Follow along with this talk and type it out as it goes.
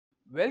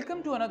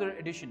Welcome to another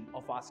edition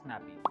of Ask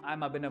Nappy. I'm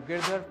Abhinav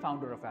Girdhar,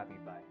 founder of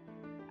AppyPie.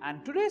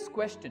 And today's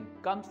question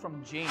comes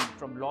from Jane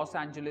from Los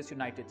Angeles,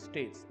 United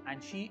States.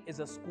 And she is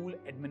a school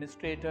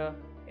administrator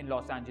in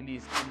Los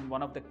Angeles in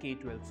one of the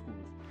K-12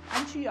 schools.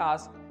 And she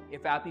asked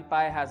if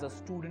AppyPie has a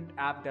student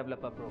app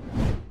developer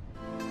program.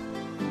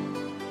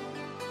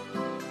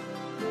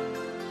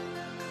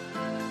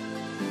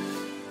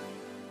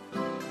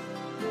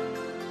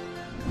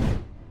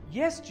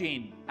 Yes,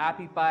 Jane,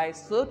 AppyPie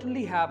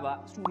certainly have a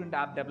student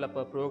app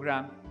developer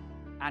program,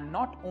 and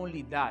not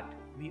only that,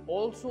 we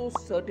also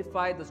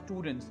certify the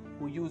students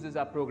who uses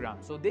our program.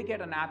 So they get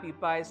an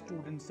AppyPie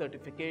student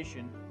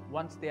certification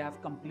once they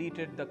have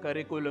completed the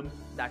curriculum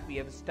that we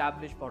have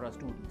established for our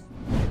students.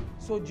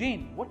 So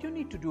Jane, what you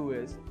need to do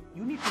is,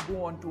 you need to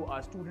go onto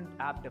our student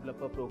app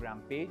developer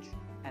program page,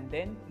 and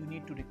then you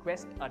need to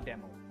request a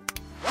demo.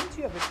 Once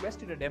you have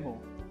requested a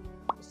demo,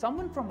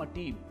 someone from a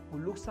team who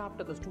looks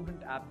after the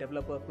student app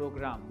developer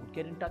program would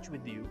get in touch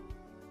with you.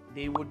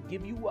 They would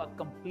give you a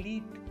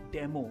complete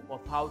demo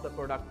of how the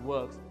product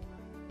works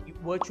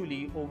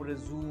virtually over a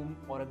Zoom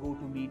or a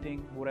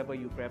GoToMeeting, wherever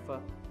you prefer.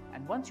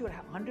 And once you're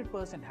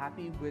 100%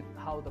 happy with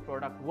how the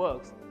product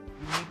works,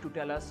 you need to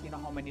tell us,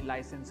 how many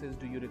licenses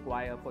do you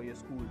require for your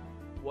school?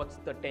 What's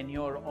the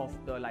tenure of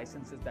the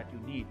licenses that you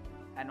need?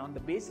 And on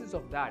the basis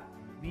of that,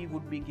 we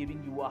would be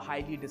giving you a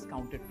highly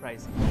discounted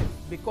pricing.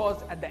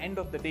 Because at the end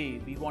of the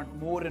day, we want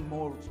more and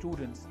more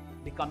students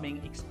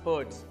becoming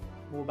experts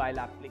mobile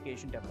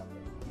application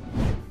developers.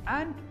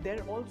 And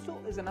there also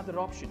is another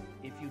option.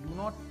 If you do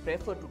not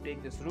prefer to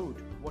take this route,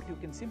 what you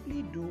can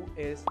simply do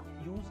is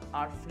use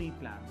our free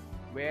plans,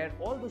 where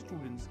all the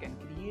students can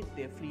create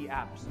their free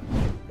apps.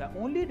 The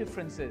only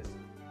difference is,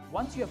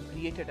 once you have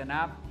created an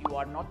app, you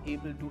are not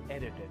able to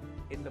edit it.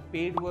 In the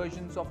paid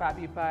versions of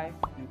AppyPie,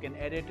 you can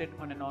edit it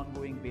on an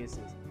ongoing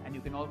basis, and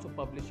you can also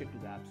publish it to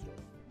the App Store.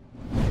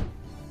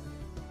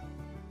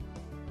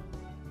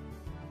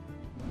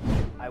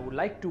 I would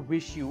like to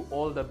wish you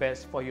all the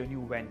best for your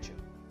new venture,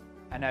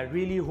 and I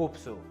really hope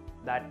so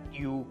that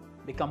you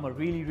become a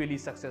really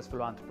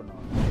successful entrepreneur.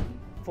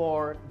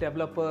 For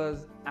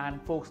developers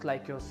and folks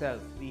like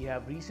yourself, we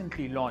have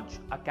recently launched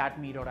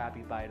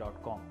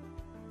academy.appypie.com.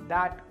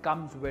 That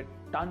comes with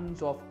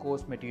tons of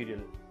course material.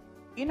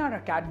 In our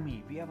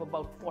academy, we have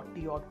about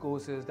 40 odd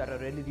courses that are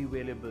readily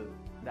available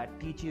that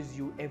teaches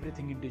you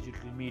everything in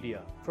digital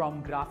media,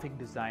 from graphic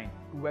design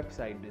to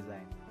website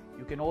design.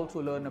 You can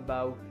also learn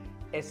about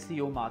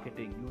SEO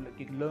marketing,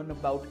 you can learn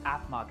about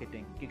app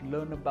marketing, you can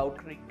learn about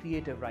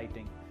creative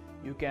writing,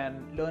 you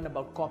can learn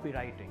about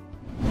copywriting.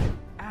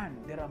 And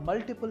there are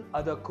multiple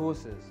other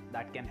courses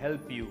that can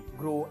help you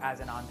grow as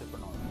an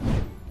entrepreneur.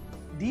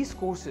 These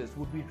courses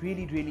would be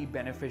really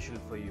beneficial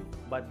for you,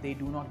 but they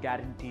do not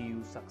guarantee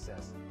you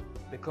success,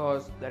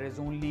 because there is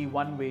only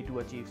one way to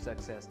achieve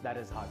success, that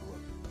is hard work.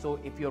 So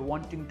if you're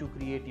wanting to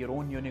create your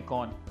own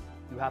unicorn,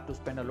 you have to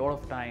spend a lot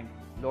of time,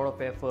 a lot of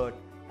effort,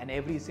 and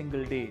every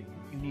single day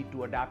you need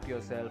to adapt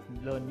yourself,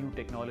 learn new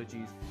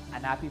technologies,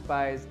 and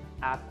AppyPie's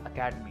App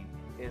Academy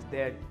is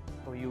there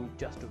for you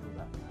just to do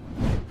that.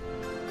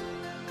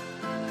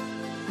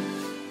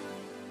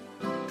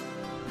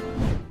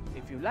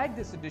 If you like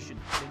this edition,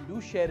 then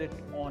do share it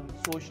on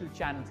social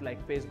channels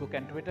like Facebook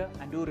and Twitter,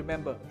 and do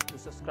remember to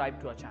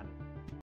subscribe to our channel.